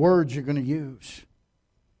certain words you're going to use.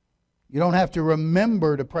 You don't have to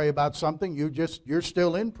remember to pray about something. You're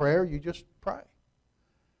still in prayer. You just pray.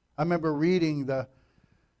 I remember reading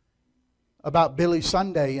about Billy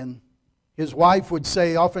Sunday, and his wife would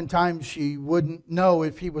say oftentimes she wouldn't know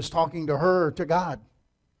if he was talking to her or to God.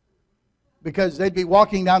 Because they'd be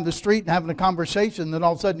walking down the street and having a conversation, and then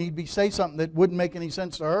all of a sudden he'd say something that wouldn't make any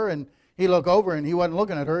sense to her, and he'd look over and he wasn't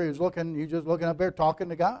looking at her, he was just looking up there talking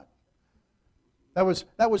to God. That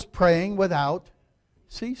was praying without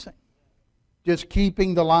ceasing. Just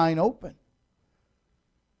keeping the line open.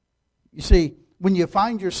 You see, when you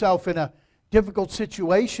find yourself in a difficult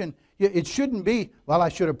situation, it shouldn't be, well, I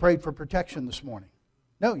should have prayed for protection this morning.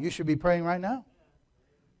 No, you should be praying right now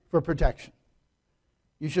for protection.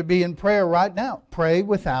 You should be in prayer right now. Pray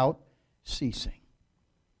without ceasing.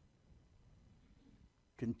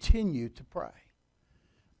 Continue to pray.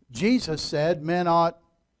 Jesus said men ought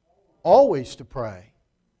always to pray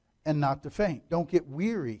and not to faint. Don't get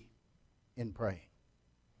weary in praying.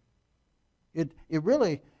 It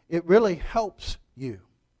really helps you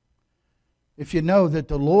if you know that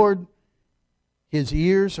the Lord, His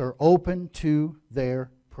ears are open to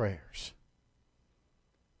their prayers.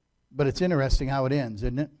 But it's interesting how it ends,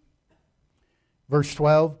 isn't it? Verse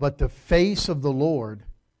 12, but the face of the Lord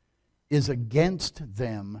is against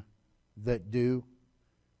them that do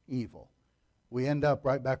evil. We end up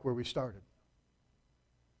right back where we started.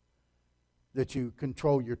 That you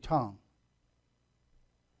control your tongue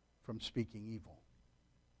from speaking evil.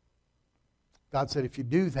 God said, if you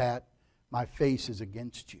do that, my face is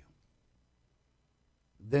against you.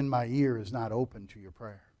 Then my ear is not open to your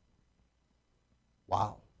prayer.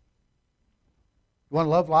 Wow. You want to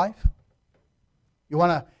love life? You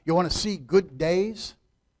want to see good days?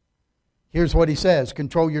 Here's what He says.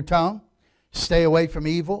 Control your tongue. Stay away from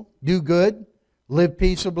evil. Do good. Live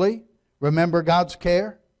peaceably. Remember God's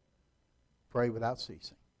care. Pray without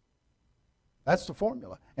ceasing. That's the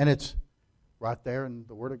formula. And it's right there in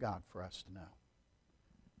the Word of God for us to know.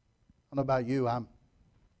 I don't know about you. I'm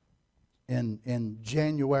in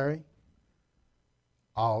January,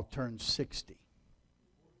 I'll turn 60.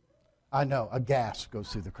 I know, a gasp goes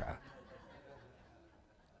through the crowd.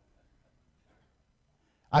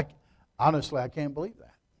 Honestly, I can't believe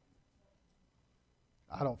that.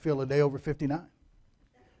 I don't feel a day over 59.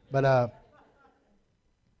 But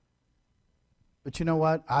you know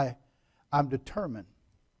what? I'm determined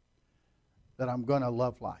that I'm going to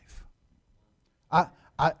love life.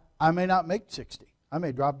 I may not make 60. I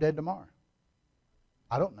may drop dead tomorrow.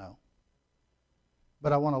 I don't know.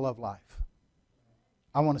 But I want to love life.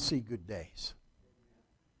 I want to see good days.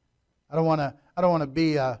 I don't want to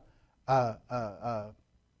be a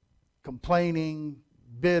complaining,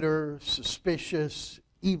 bitter, suspicious,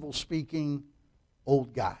 evil-speaking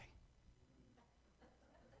old guy.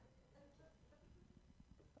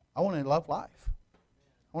 I want to love life.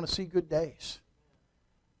 I want to see good days.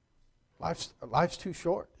 Life's too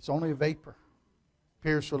short. It's only a vapor.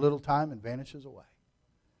 Appears for a little time and vanishes away.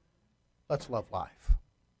 Let's love life.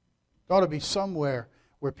 There ought to be somewhere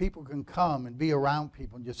where people can come and be around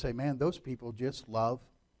people and just say, man, those people just love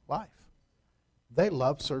life. They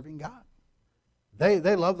love serving God.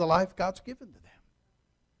 They love the life God's given to them.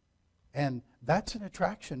 And that's an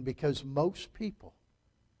attraction because most people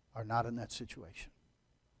are not in that situation.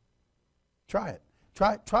 Try it.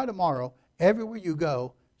 Try tomorrow. Everywhere you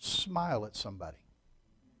go, smile at somebody.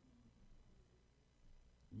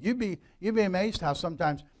 You'd be amazed how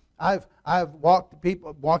sometimes I've walked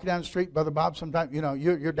people walking down the street, Brother Bob. Sometimes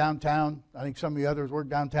you're downtown. I think some of the others work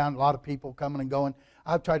downtown. A lot of people coming and going.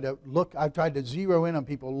 I've tried to zero in on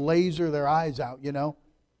people, laser their eyes out,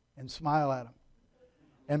 and smile at them.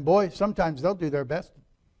 And boy, sometimes they'll do their best.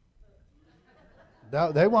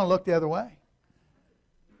 They want to look the other way.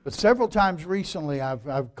 But several times recently,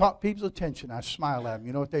 I've caught people's attention. I smile at them.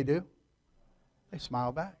 You know what they do? They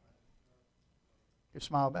smile back. They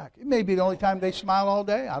smile back. It may be the only time they smile all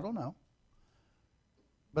day. I don't know.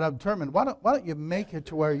 But I'm determined, why don't you make it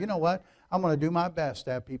to where, you know what? I'm going to do my best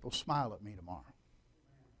to have people smile at me tomorrow.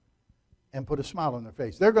 And put a smile on their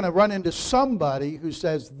face. They're going to run into somebody who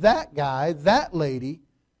says, that guy, that lady,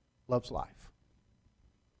 loves life.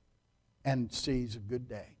 And sees a good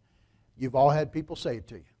day. You've all had people say it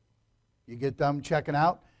to you. You get them checking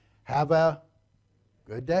out, have a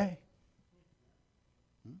good day.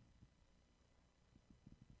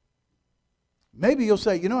 Maybe you'll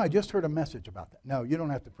say, I just heard a message about that. No, you don't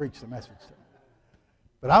have to preach the message to them.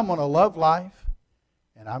 But I'm going to love life,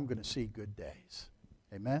 and I'm going to see good days.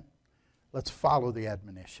 Amen? Let's follow the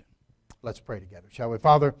admonition. Let's pray together, shall we?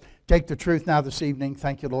 Father, take the truth now this evening.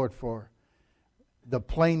 Thank you, Lord, for the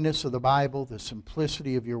plainness of the Bible, the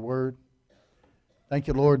simplicity of your word. Thank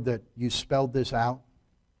you, Lord, that you spelled this out.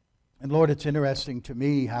 And Lord, it's interesting to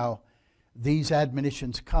me how these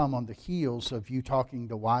admonitions come on the heels of you talking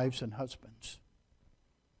to wives and husbands.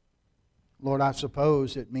 Lord, I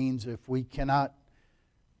suppose it means if we cannot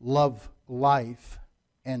love life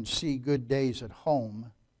and see good days at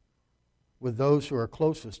home with those who are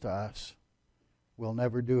closest to us, we'll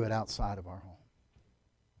never do it outside of our home.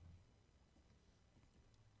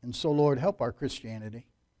 And so, Lord, help our Christianity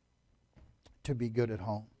to be good at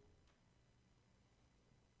home.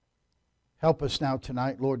 Help us now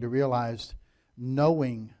tonight, Lord, to realize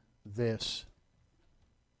knowing this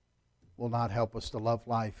will not help us to love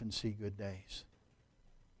life and see good days.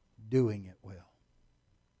 Doing it will.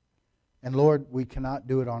 And Lord, we cannot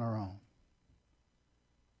do it on our own.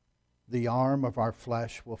 The arm of our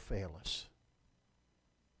flesh will fail us.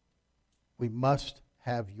 We must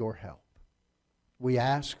have your help. We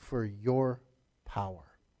ask for your power,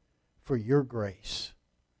 for your grace,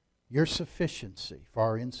 your sufficiency for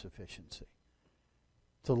our insufficiency,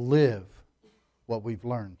 to live what we've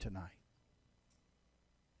learned tonight.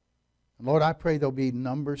 And Lord, I pray there'll be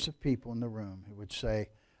numbers of people in the room who would say,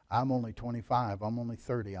 I'm only 25, I'm only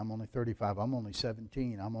 30, I'm only 35, I'm only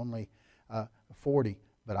 17, I'm only 40,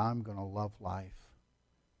 but I'm going to love life.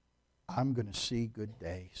 I'm going to see good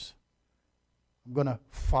days. I'm going to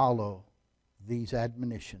follow these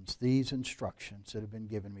admonitions, these instructions that have been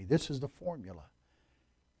given me. This is the formula.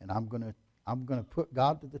 And I'm going to put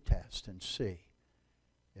God to the test and see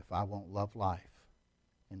if I won't love life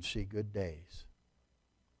and see good days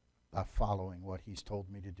by following what he's told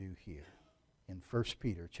me to do here in 1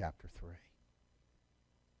 Peter chapter 3.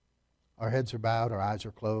 Our heads are bowed, our eyes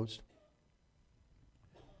are closed.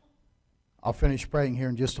 I'll finish praying here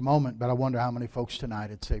in just a moment, but I wonder how many folks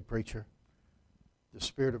tonight would say, Preacher, the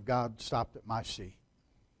Spirit of God stopped at my seat.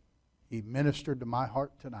 He ministered to my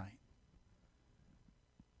heart tonight.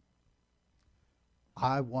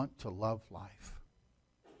 I want to love life.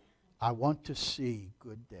 I want to see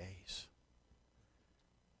good days.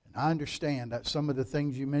 And I understand that some of the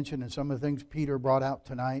things you mentioned and some of the things Peter brought out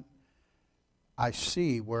tonight, I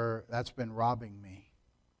see where that's been robbing me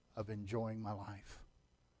of enjoying my life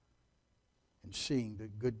and seeing the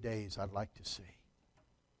good days I'd like to see.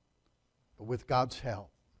 But with God's help,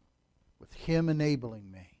 with him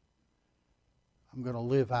enabling me, I'm going to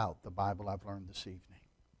live out the Bible I've learned this evening.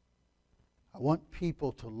 I want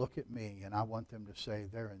people to look at me and I want them to say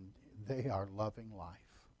they are loving life.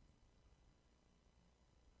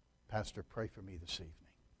 Pastor, pray for me this evening.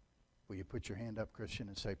 Will you put your hand up, Christian,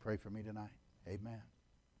 and say, pray for me tonight? Amen.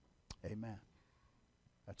 Amen.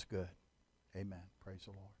 That's good. Amen. Praise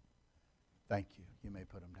the Lord. Thank you. You may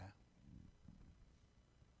put them down.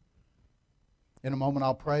 In a moment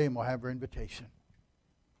I'll pray and we'll have our invitation.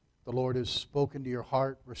 The Lord has spoken to your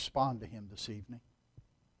heart. Respond to Him this evening.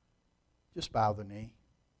 Just bow the knee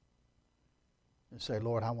and say,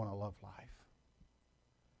 Lord, I want to love life.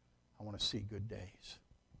 I want to see good days.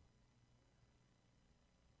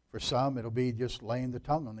 For some, it'll be just laying the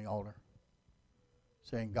tongue on the altar,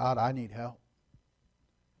 saying, God, I need help.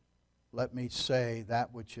 Let me say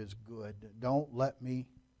that which is good. Don't let me,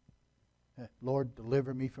 Lord,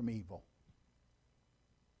 deliver me from evil.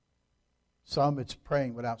 Some, it's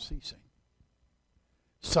praying without ceasing.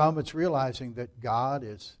 Some, it's realizing that God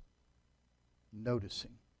is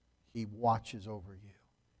noticing. He watches over you.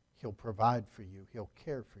 He'll provide for you. He'll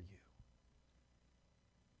care for you.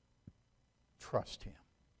 Trust Him.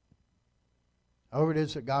 However it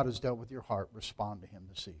is that God has dealt with your heart, respond to Him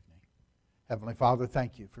this evening. Heavenly Father,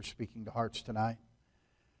 thank you for speaking to hearts tonight.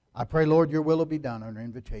 I pray, Lord, your will be done on our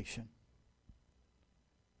invitation.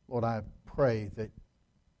 Lord, I pray that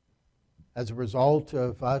as a result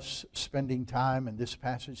of us spending time in this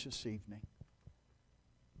passage this evening,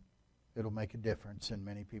 it'll make a difference in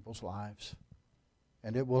many people's lives.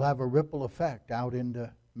 And it will have a ripple effect out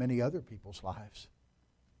into many other people's lives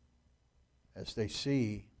as they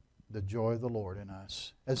see the joy of the Lord in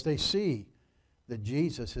us, as they see that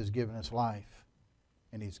Jesus has given us life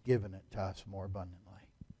and He's given it to us more abundantly.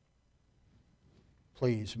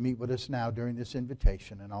 Please meet with us now during this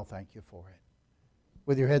invitation, and I'll thank you for it.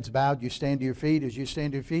 With your heads bowed, you stand to your feet. As you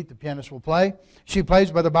stand to your feet, the pianist will play. She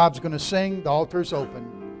plays, Brother Bob's going to sing. The altar's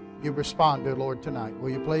open. You respond to the Lord tonight. Will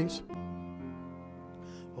you please?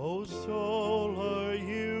 Oh, soul, are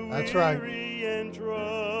you That's weary and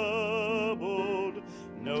troubled?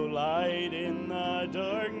 No light in the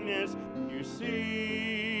darkness you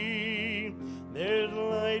see. There's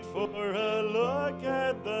light for a look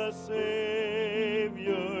at the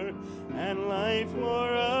Savior, and life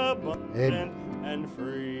more abundant and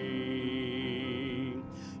free.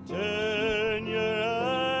 Turn your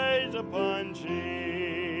eyes upon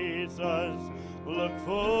Jesus. Look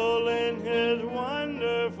full in His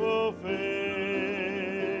wonderful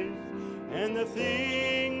face, and the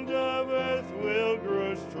things of earth will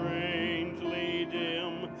grow strangely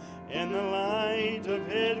dim in the light of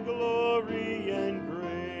His glory and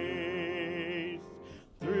grace.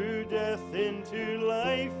 Through death into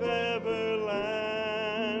life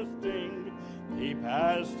everlasting, He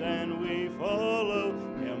passed and we follow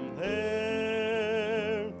Him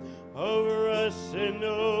there. Over us sin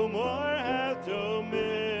no more hath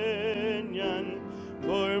dominion,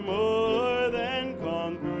 for more than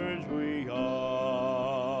conquerors we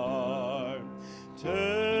are.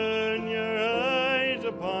 Turn your eyes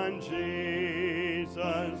upon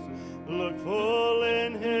Jesus, look full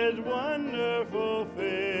in His wonderful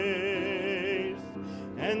face,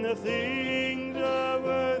 and the things of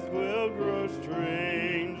earth will grow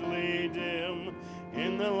strangely dim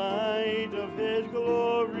in the light of His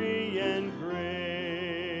glory and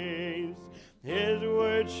grace. His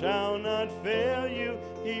word shall not fail you,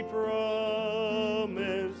 He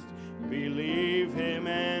promised. Believe Him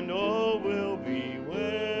and all will be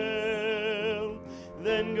well.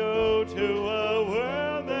 Then go to a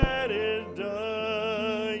world that is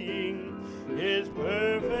dying, His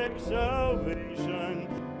perfect salvation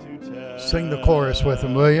to tell. Sing the chorus with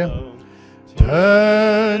Him, will you?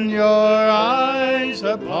 Turn your eyes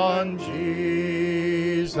upon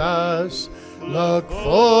Jesus. Look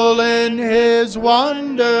full in His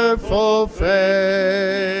wonderful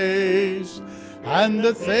face, and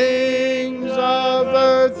the things of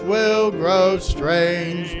earth will grow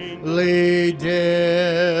strangely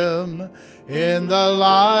dim in the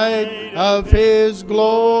light of His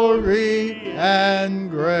glory and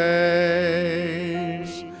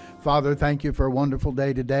grace. Father, thank you for a wonderful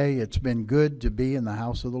day today. It's been good to be in the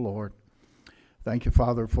house of the Lord. Thank you,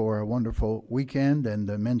 Father, for a wonderful weekend and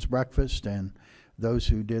the men's breakfast and those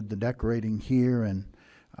who did the decorating here. And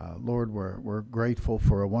Lord, we're grateful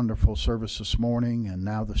for a wonderful service this morning and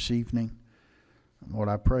now this evening. Lord,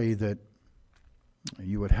 I pray that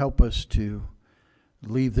you would help us to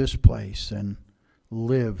leave this place and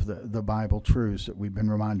live the Bible truths that we've been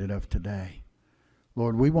reminded of today.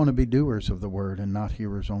 Lord, we want to be doers of the word and not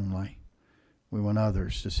hearers only. We want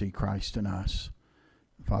others to see Christ in us.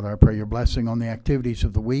 Father, I pray your blessing on the activities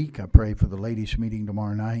of the week. I pray for the ladies' meeting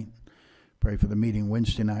tomorrow night. Pray for the meeting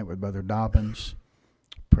Wednesday night with Brother Dobbins.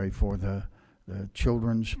 Pray for the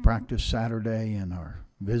children's practice Saturday and our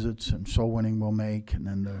visits and soul winning we'll make, and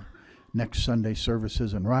then the next Sunday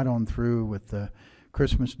services, and right on through with the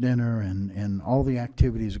Christmas dinner and all the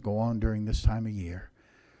activities that go on during this time of year.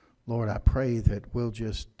 Lord, I pray that we'll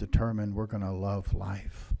just determine we're going to love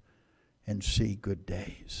life and see good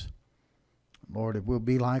days. Lord, it will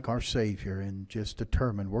be like our Savior and just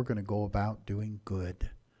determine we're going to go about doing good.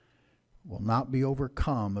 We'll not be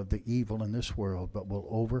overcome of the evil in this world, but we'll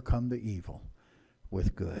overcome the evil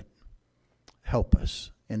with good. Help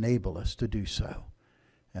us, enable us to do so.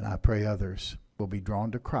 And I pray others will be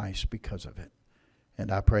drawn to Christ because of it.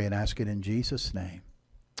 And I pray and ask it in Jesus' name.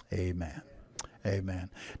 Amen.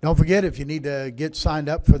 Amen. Don't forget, if you need to get signed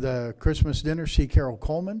up for the Christmas dinner, see Carol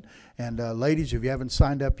Coleman. And ladies, if you haven't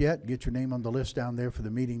signed up yet, get your name on the list down there for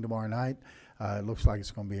the meeting tomorrow night. It looks like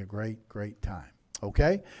it's going to be a great, great time.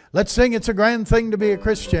 Okay? Let's sing It's a Grand Thing to Be a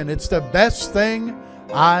Christian. It's the best thing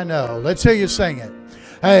I know. Let's hear you sing it.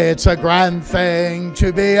 Hey, it's a grand thing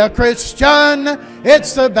to be a Christian.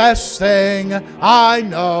 It's the best thing I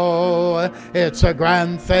know. It's a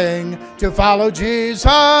grand thing to follow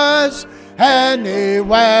Jesus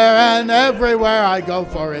anywhere and everywhere I go,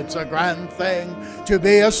 for it's a grand thing to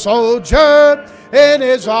be a soldier in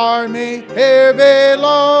his army here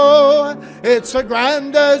below. It's the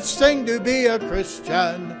grandest thing to be a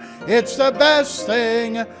Christian. It's the best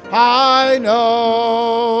thing I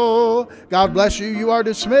know. God bless you. You are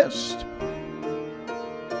dismissed.